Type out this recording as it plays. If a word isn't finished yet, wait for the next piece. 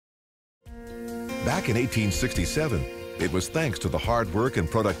Back in 1867, it was thanks to the hard work and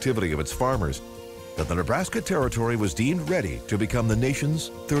productivity of its farmers that the Nebraska Territory was deemed ready to become the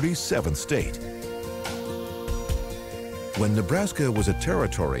nation's 37th state. When Nebraska was a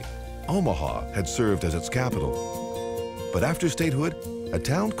territory, Omaha had served as its capital. But after statehood, a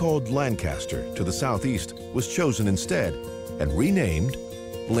town called Lancaster to the southeast was chosen instead and renamed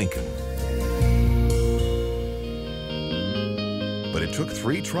Lincoln. But it took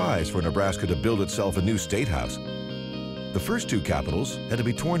 3 tries for Nebraska to build itself a new state house. The first 2 capitals had to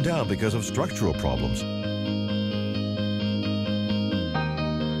be torn down because of structural problems.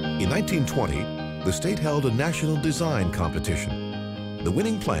 In 1920, the state held a national design competition. The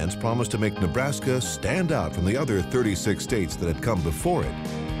winning plans promised to make Nebraska stand out from the other 36 states that had come before it.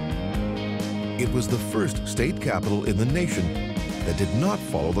 It was the first state capital in the nation that did not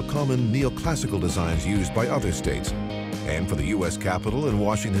follow the common neoclassical designs used by other states. And for the U.S. Capitol in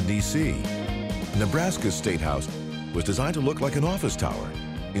Washington, D.C., Nebraska's State House was designed to look like an office tower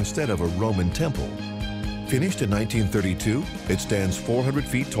instead of a Roman temple. Finished in 1932, it stands 400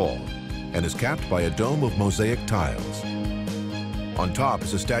 feet tall and is capped by a dome of mosaic tiles. On top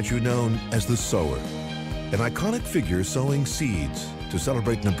is a statue known as the Sower, an iconic figure sowing seeds to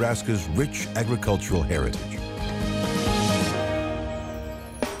celebrate Nebraska's rich agricultural heritage.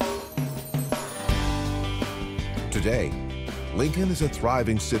 Today, Lincoln is a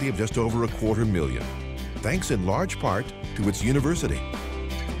thriving city of just over 250,000, thanks in large part to its university.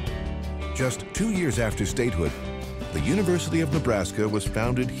 Just 2 years after statehood, the University of Nebraska was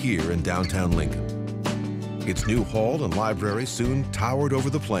founded here in downtown Lincoln. Its new hall and library soon towered over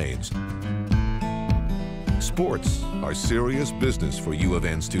the plains. Sports are serious business for U of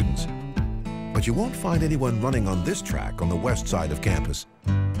N students, but you won't find anyone running on this track on the west side of campus.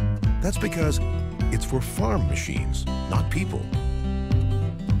 That's because it's for farm machines, not people.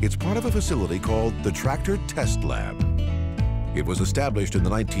 It's part of a facility called the Tractor Test Lab. It was established in the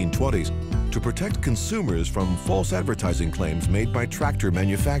 1920s to protect consumers from false advertising claims made by tractor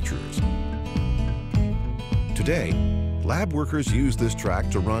manufacturers. Today, lab workers use this track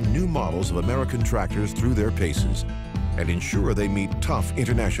to run new models of American tractors through their paces and ensure they meet tough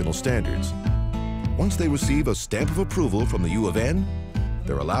international standards. Once they receive a stamp of approval from the U of N,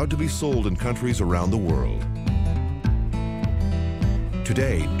 they're allowed to be sold in countries around the world.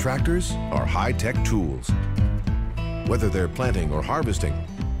 Today, tractors are high-tech tools. Whether they're planting or harvesting,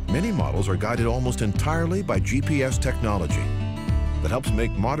 many models are guided almost entirely by GPS technology that helps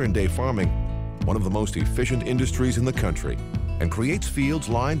make modern-day farming one of the most efficient industries in the country and creates fields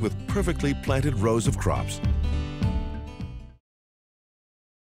lined with perfectly planted rows of crops.